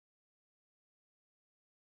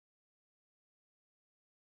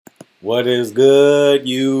What is good,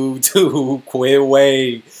 YouTube? Quit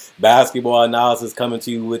Wade basketball analysis coming to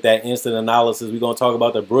you with that instant analysis. We're going to talk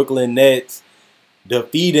about the Brooklyn Nets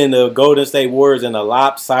defeating the Golden State Warriors in a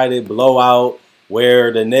lopsided blowout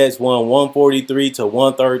where the Nets won 143 to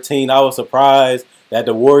 113. I was surprised that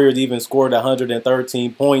the Warriors even scored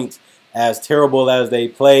 113 points. As terrible as they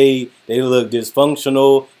played, they looked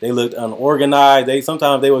dysfunctional. They looked unorganized.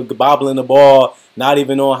 Sometimes they were bobbling the ball, not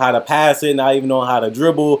even knowing how to pass it, not even knowing how to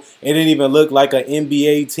dribble. It didn't even look like an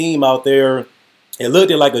NBA team out there. It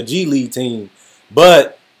looked like a G League team.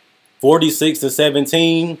 But 46 to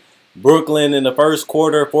 17, Brooklyn in the first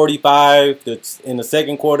quarter, 45. In the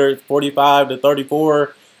second quarter, 45 to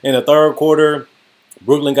 34. In the third quarter,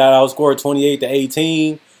 Brooklyn got outscored 28 to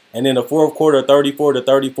 18. And in the fourth quarter, 34 to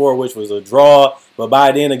 34, which was a draw. But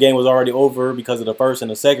by then, the game was already over because of the first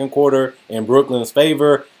and the second quarter in Brooklyn's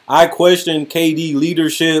favor. I question KD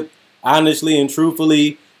leadership, honestly and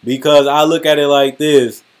truthfully, because I look at it like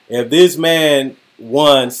this. If this man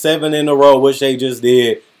won 7 in a row, which they just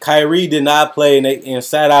did, Kyrie did not play and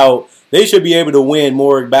sat out, they should be able to win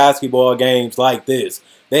more basketball games like this.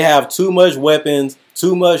 They have too much weapons,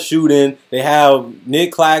 too much shooting. They have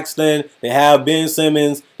Nick Claxton. They have Ben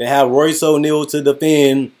Simmons. They have Royce O'Neal to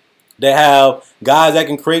defend. They have guys that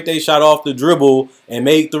can create their shot off the dribble and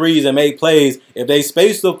make threes and make plays. If they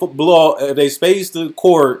space the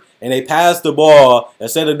court and they pass the ball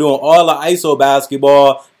instead of doing all the ISO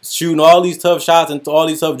basketball, shooting all these tough shots and all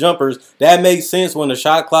these tough jumpers, that makes sense when the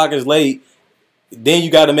shot clock is late. Then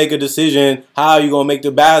you got to make a decision how you going to make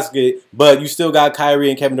the basket, but you still got Kyrie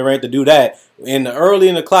and Kevin Durant to do that. Early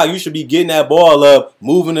in the clock, you should be getting that ball up,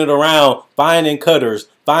 moving it around, finding cutters,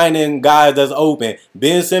 finding guys that's open.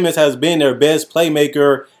 Ben Simmons has been their best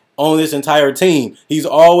playmaker on this entire team. He's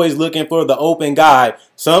always looking for the open guy.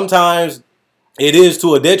 Sometimes it is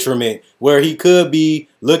to a detriment where he could be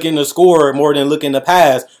looking to score more than looking to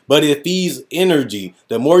pass, but it feeds energy.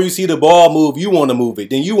 The more you see the ball move, you want to move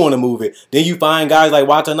it. Then you want to move it. Then you find guys like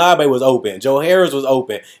Watanabe was open. Joe Harris was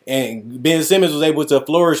open. And Ben Simmons was able to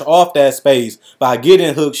flourish off that space by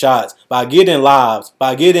getting hook shots, by getting lobs,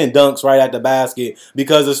 by getting dunks right at the basket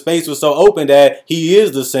because the space was so open that he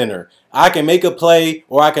is the center. I can make a play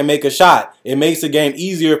or I can make a shot. It makes the game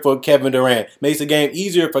easier for Kevin Durant. Makes the game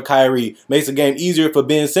easier for Kyrie. Makes the game easier for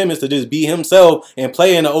Ben Simmons to just be himself and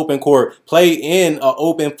play in the open court. Play in an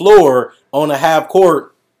open floor on a half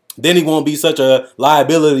court. Then he won't be such a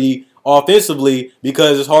liability offensively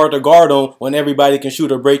because it's hard to guard him when everybody can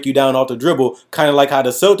shoot or break you down off the dribble, kind of like how the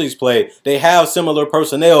Celtics play. They have similar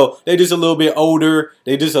personnel. They're just a little bit older.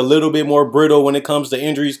 They're just a little bit more brittle when it comes to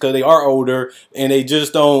injuries because they are older, and they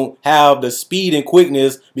just don't have the speed and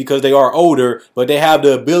quickness because they are older, but they have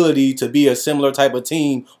the ability to be a similar type of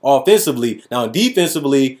team offensively. Now,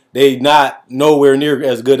 defensively, they not nowhere near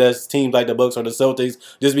as good as teams like the Bucks or the Celtics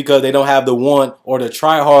just because they don't have the want or the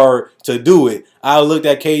try hard to do it. I looked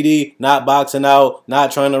at KD not boxing out,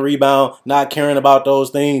 not trying to rebound, not caring about those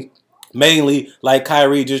things. Mainly like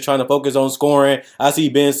Kyrie just trying to focus on scoring. I see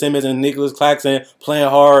Ben Simmons and Nicholas Claxton playing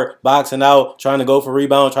hard, boxing out, trying to go for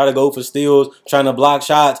rebounds, trying to go for steals, trying to block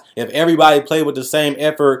shots. If everybody played with the same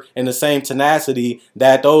effort and the same tenacity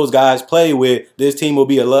that those guys play with, this team will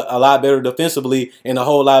be a lot better defensively and a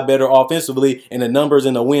whole lot better offensively, and the numbers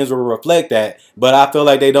and the wins will reflect that. But I feel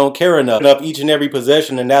like they don't care enough each and every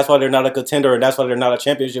possession, and that's why they're not a contender, and that's why they're not a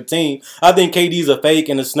championship team. I think KD's a fake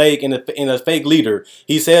and a snake and a fake leader.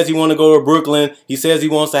 He says he wants to go to Brooklyn. He says he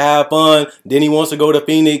wants to have fun. Then he wants to go to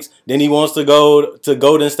Phoenix. Then he wants to go to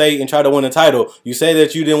Golden State and try to win a title. You say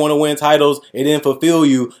that you didn't want to win titles. It didn't fulfill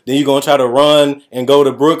you. Then you're going to try to run and go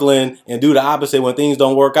to Brooklyn and do the opposite when things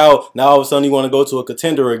don't work out. Now all of a sudden you want to go to a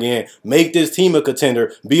contender again. Make this team a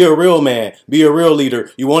contender. Be a real man. Be a real leader.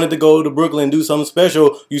 You wanted to go to Brooklyn and do something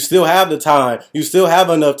special. You still have the time. You still have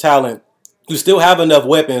enough talent. You still have enough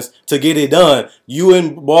weapons to get it done. You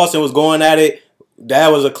and Boston was going at it.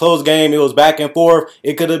 That was a close game. It was back and forth.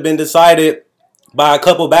 It could have been decided by a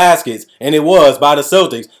couple baskets, and it was by the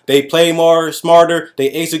Celtics. They played more smarter.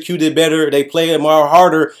 They executed better. They played more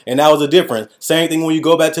harder, and that was the difference. Same thing when you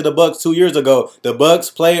go back to the Bucks 2 years ago. The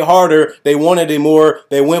Bucks played harder. They wanted it more.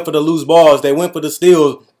 They went for the loose balls. They went for the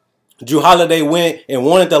steals. Jrue Holiday went and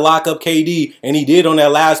wanted to lock up KD, and he did on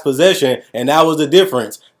that last possession, and that was the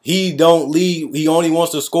difference. He don't lead. He only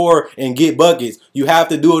wants to score and get buckets. You have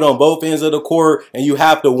to do it on both ends of the court, and you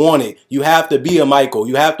have to want it. You have to be a Michael.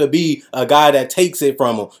 You have to be a guy that takes it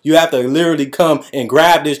from him. You have to literally come and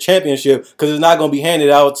grab this championship because it's not going to be handed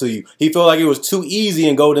out to you. He felt like it was too easy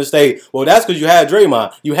in Golden State. Well, that's because you had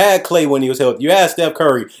Draymond. You had Klay when he was healthy. You had Steph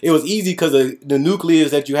Curry. It was easy because the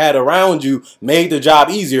nucleus that you had around you made the job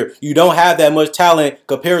easier. You don't have that much talent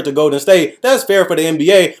compared to Golden State. That's fair for the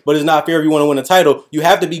NBA, but it's not fair if you want to win a title. You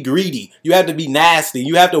have to be greedy. You have to be nasty.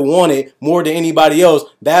 You have to want it more than anybody else.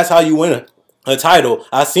 That's how you win a title.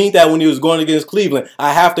 I seen that when he was going against Cleveland.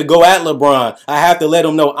 I have to go at LeBron. I have to let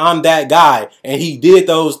him know I'm that guy. And he did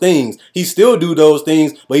those things. He still do those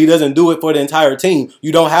things, but he doesn't do it for the entire team.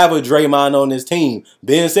 You don't have a Draymond on this team.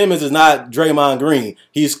 Ben Simmons is not Draymond Green.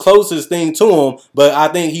 He's closest thing to him, but I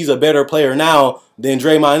think he's a better player now than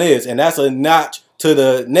Draymond is. And that's a notch to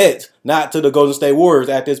the Nets, not to the Golden State Warriors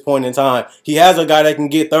at this point in time. He has a guy that can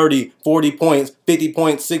get 30, 40 points, 50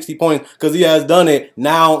 points, 60 points, because he has done it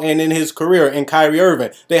now and in his career in Kyrie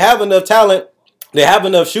Irving. They have enough talent. They have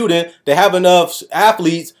enough shooting. They have enough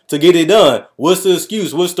athletes to get it done. What's the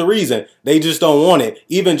excuse? What's the reason? They just don't want it.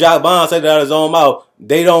 Even Josh Bond said it out of his own mouth.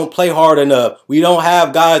 They don't play hard enough. We don't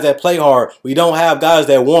have guys that play hard. We don't have guys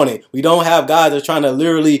that want it. We don't have guys that's trying to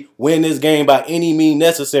literally win this game by any means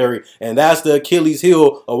necessary. And that's the Achilles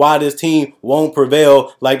heel of why this team won't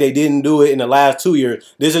prevail like they didn't do it in the last 2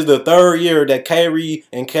 years. This is the third year that Kyrie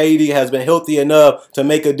and KD has been healthy enough to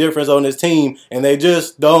make a difference on this team. And they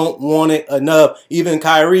just don't want it enough. Even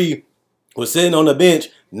Kyrie was sitting on the bench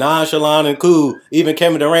nonchalant and cool. Even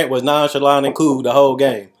Kevin Durant was nonchalant and cool the whole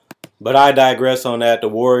game. But I digress on that. The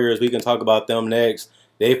Warriors, we can talk about them next.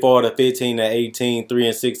 They fall to 15-18,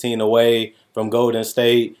 3-16 away from Golden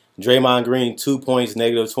State. Draymond Green, 2 points,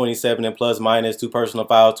 negative 27 and plus minus, 2 personal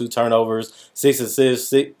fouls, 2 turnovers, 6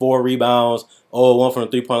 assists, 4 rebounds, 1 from the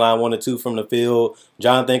three-point line, 1 and 2 from the field.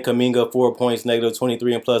 Jonathan Kuminga, 4 points, negative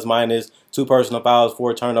 23 and plus minus, 2 personal fouls,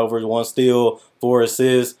 4 turnovers, 1 steal, 4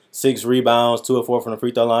 assists, 6 rebounds, 2 of 4 from the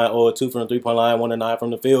free throw line, 2 from the three-point line, 1 and 9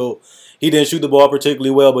 from the field. He didn't shoot the ball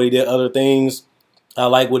particularly well, but he did other things. I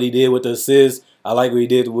like what he did with the assists. I like what he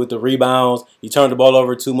did with the rebounds. He turned the ball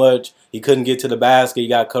over too much. He couldn't get to the basket. He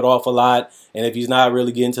got cut off a lot. And if he's not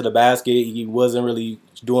really getting to the basket, he wasn't really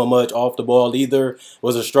doing much off the ball either. It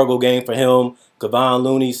was a struggle game for him. Kevon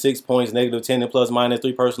Looney, 6 points, negative 10 and plus minus,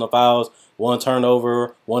 3 personal fouls, 1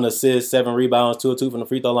 turnover, 1 assist, 7 rebounds, 2 of 2 from the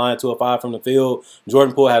free throw line, 2 of 5 from the field.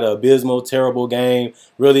 Jordan Poole had an abysmal, terrible game.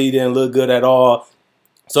 Really didn't look good at all.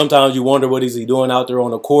 Sometimes you wonder what is he doing out there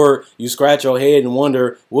on the court. You scratch your head and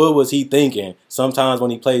wonder what was he thinking. Sometimes when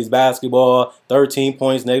he plays basketball, 13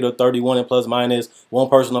 points, negative 31 and plus minus, 1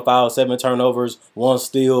 personal foul, 7 turnovers, 1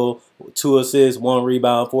 steal, 2 assists, 1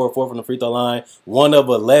 rebound, 4 of 4 from the free throw line, 1 of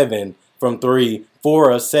 11 from 3,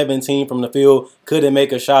 4 of 17 from the field. Couldn't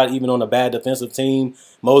make a shot even on a bad defensive team.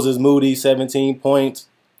 Moses Moody, 17 points.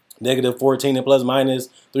 Negative 14 and plus minus,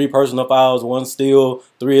 3 personal fouls, 1 steal,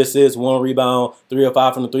 3 assists, 1 rebound, 3 of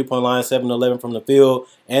 5 from the three-point line, 7 of 11 from the field.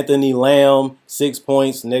 Anthony Lamb, 6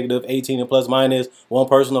 points, negative 18 and plus minus, 1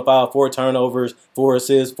 personal foul, 4 turnovers, 4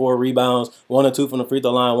 assists, 4 rebounds, 1 of 2 from the free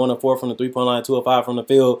throw line, 1 of 4 from the three-point line, 2 of 5 from the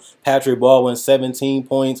field. Patrick Baldwin, 17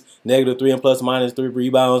 points, negative 3 and plus minus, 3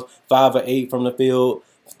 rebounds, 5 of 8 from the field,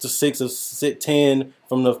 6 of 10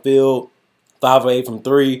 from the field. 5 of 8 from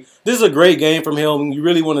 3. This is a great game from him. You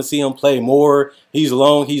really want to see him play more. He's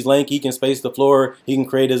long, he's lanky, he can space the floor, he can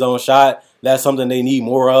create his own shot. That's something they need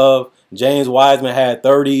more of. James Wiseman had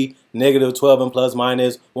 30, negative 12 and plus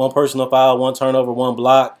minus, 1 personal foul, 1 turnover, 1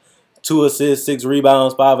 block, 2 assists, 6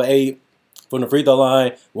 rebounds, 5 of 8 from the free throw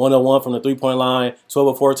line, 1 of 1 from the three-point line, 12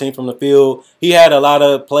 of 14 from the field. He had a lot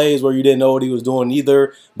of plays where you didn't know what he was doing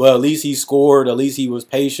either, but at least he scored, at least he was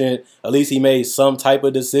patient, at least he made some type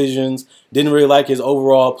of decisions. Didn't really like his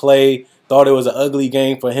overall play, thought it was an ugly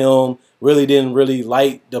game for him, really didn't really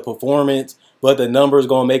like the performance, but the numbers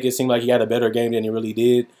going to make it seem like he had a better game than he really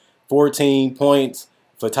did. 14 points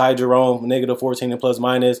for Ty Jerome, negative 14 and plus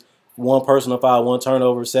minus. 1 personal foul, 1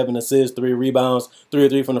 turnover, 7 assists, 3 rebounds, 3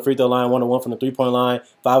 of 3 from the free throw line, 1 of 1 from the three-point line,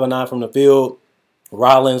 5 of 9 from the field.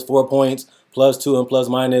 Rollins, 4 points, plus 2 and plus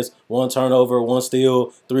minus, 1 turnover, 1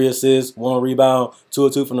 steal, 3 assists, 1 rebound, 2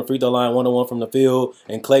 of 2 from the free throw line, 1 of 1 from the field.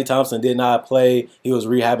 And Klay Thompson did not play. He was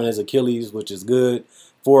rehabbing his Achilles, which is good.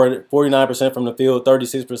 49% from the field,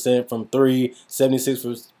 36% from 3,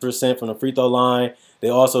 76% from the free throw line. They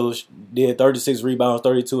also did 36 rebounds,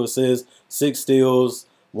 32 assists, 6 steals,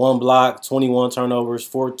 1 block, 21 turnovers,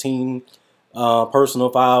 14 personal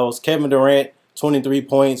fouls. Kevin Durant, 23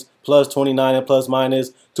 points, plus 29 and plus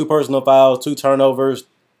minus, 2 personal fouls, 2 turnovers,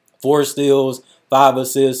 4 steals, 5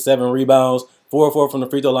 assists, 7 rebounds, 4 of 4 from the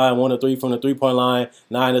free throw line, 1 of 3 from the three-point line,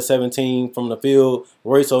 9 of 17 from the field.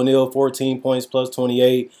 Royce O'Neal, 14 points plus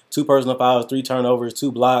 28, 2 personal fouls, 3 turnovers,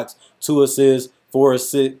 2 blocks, 2 assists, 4 of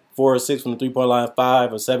 6 from the three-point line,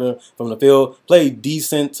 5 of 7 from the field. Played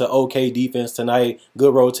decent to okay defense tonight.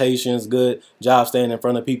 Good rotations, good job staying in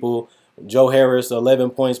front of people. Joe Harris,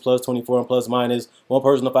 11 points plus 24 and plus minus. 1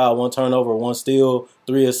 personal foul, 1 turnover, 1 steal,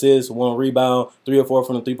 3 assists, 1 rebound, 3 of 4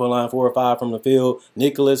 from the three-point line, 4 of 5 from the field.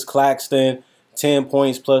 Nicholas Claxton, 10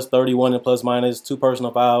 points plus 31 and plus minus. 2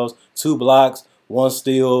 personal fouls, 2 blocks, 1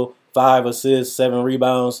 steal, 5 assists, 7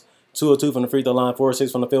 rebounds. 2 of 2 from the free throw line, 4 of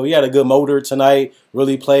 6 from the field. He had a good motor tonight.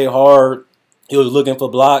 Really played hard. He was looking for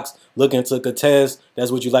blocks, looking to contest. That's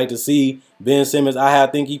what you like to see. Ben Simmons, I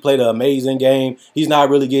think he played an amazing game. He's not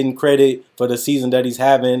really getting credit for the season that he's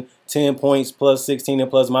having. 10 points plus 16 and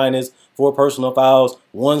plus minus, 4 personal fouls,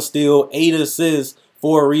 1 steal, 8 assists,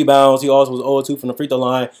 4 rebounds. He also was 0-2 from the free throw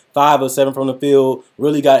line, 5 of 7 from the field.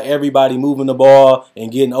 Really got everybody moving the ball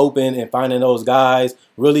and getting open and finding those guys.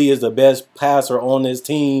 Really is the best passer on this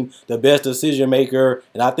team, the best decision maker.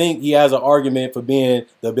 And I think he has an argument for being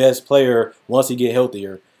the best player once he get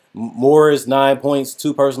healthier. Morris, 9 points,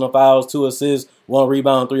 2 personal fouls, 2 assists, 1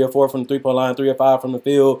 rebound, 3 of 4 from the three-point line, 3 of 5 from the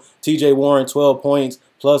field. TJ Warren, 12 points,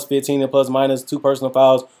 plus 15 and plus minus, 2 personal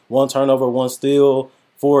fouls, 1 turnover, 1 steal.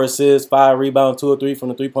 4 assists, 5 rebounds, 2 of 3 from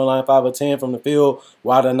the three-point line, 5 of 10 from the field.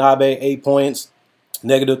 Watanabe, 8 points,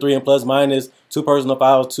 -3 and plus minus, 2 personal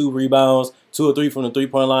fouls, 2 rebounds, 2 of 3 from the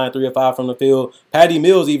three-point line, 3 of 5 from the field. Patty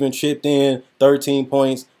Mills even chipped in, 13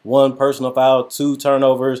 points, 1 personal foul, 2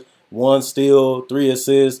 turnovers, 1 steal, 3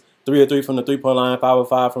 assists, 3 of 3 from the three-point line, 5 of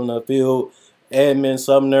 5 from the field. Edmund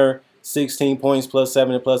Sumner, 16 points plus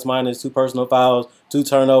 7 and plus minus, 2 personal fouls, 2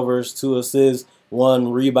 turnovers, 2 assists,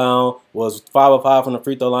 1 rebound, was 5 of 5 from the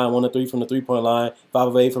free throw line, 1 of 3 from the three-point line, 5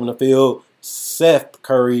 of 8 from the field. Seth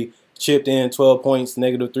Curry chipped in 12 points,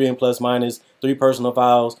 -3 and plus minus, 3 personal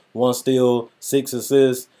fouls, 1 steal, 6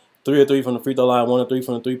 assists, 3 of 3 from the free throw line, 1 of 3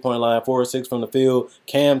 from the three-point line, 4 of 6 from the field.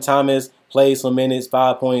 Cam Thomas played some minutes,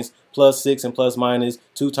 5 points, plus 6 and plus minus,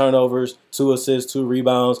 2 turnovers, 2 assists, 2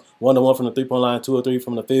 rebounds, 1 of 1 from the three-point line, 2 of 3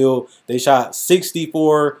 from the field. They shot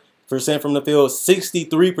 64% from the field,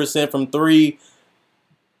 63% from 3,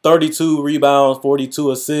 32 rebounds, 42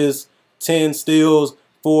 assists, 10 steals,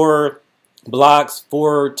 4 blocks,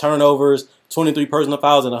 4 turnovers, 23 personal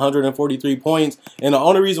fouls, and 143 points. And the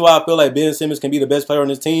only reason why I feel like Ben Simmons can be the best player on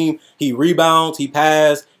this team, he rebounds, he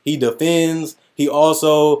passes, he defends. He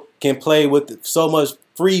also can play with so much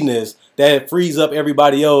freeness that it frees up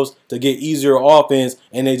everybody else to get easier offense,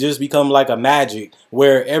 and they just become like a magic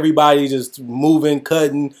where everybody just moving,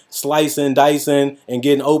 cutting, slicing, dicing, and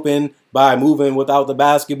getting open by moving without the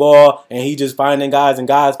basketball, and he just finding guys and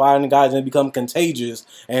guys finding guys, and it become contagious.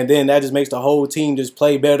 And then that just makes the whole team just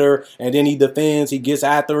play better. And then he defends, he gets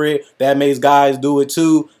after it. That makes guys do it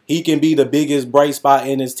too. He can be the biggest bright spot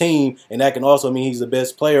in his team, and that can also mean he's the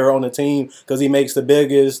best player on the team because he makes the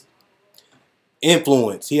biggest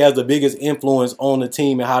influence. He has the biggest influence on the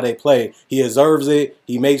team and how they play. He observes it.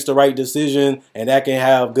 He makes the right decision, and that can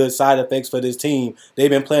have good side effects for this team. They've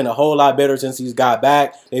been playing a whole lot better since he's got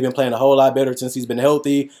back. They've been playing a whole lot better since he's been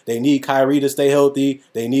healthy. They need Kyrie to stay healthy.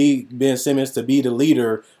 They need Ben Simmons to be the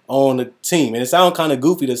leader on the team. And it sounds kind of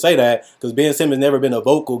goofy to say that because Ben Simmons never been a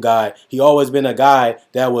vocal guy. He always been a guy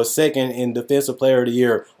that was second in Defensive Player of the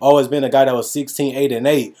Year. Always been a guy that was 16, 8, and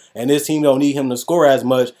 8. And this team don't need him to score as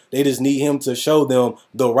much. They just need him to show them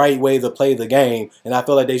the right way to play the game. And I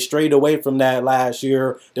feel like they strayed away from that last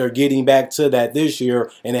year. They're getting back to that this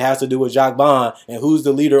year. And it has to do with Jacques Vaughn. And who's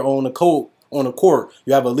the leader on the court?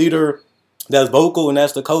 You have a leader that's vocal, and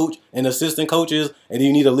that's the coach and assistant coaches. And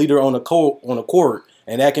you need a leader on the court.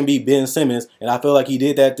 And that can be Ben Simmons. And I feel like he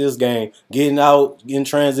did that this game. Getting out in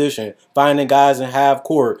transition, finding guys in half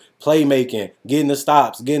court, playmaking, getting the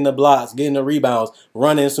stops, getting the blocks, getting the rebounds,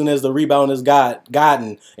 running as soon as the rebound is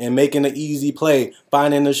gotten, and making an easy play,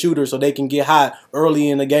 finding the shooter so they can get hot early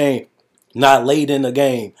in the game, not late in the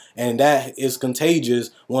game. And that is contagious.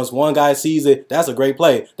 Once one guy sees it, that's a great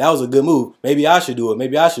play. That was a good move. Maybe I should do it.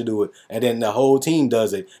 Maybe I should do it. And then the whole team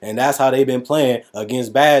does it. And that's how they've been playing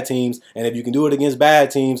against bad teams. And if you can do it against bad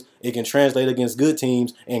teams, it can translate against good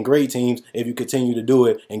teams and great teams if you continue to do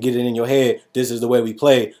it and get it in your head. This is the way we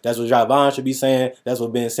play. That's what Jacques Vaughn should be saying. That's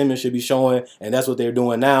what Ben Simmons should be showing. And that's what they're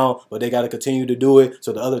doing now. But they got to continue to do it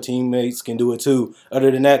so the other teammates can do it too.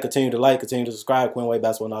 Other than that, continue to like, continue to subscribe. Quinn Wade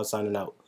Basketball Knowledge signing out.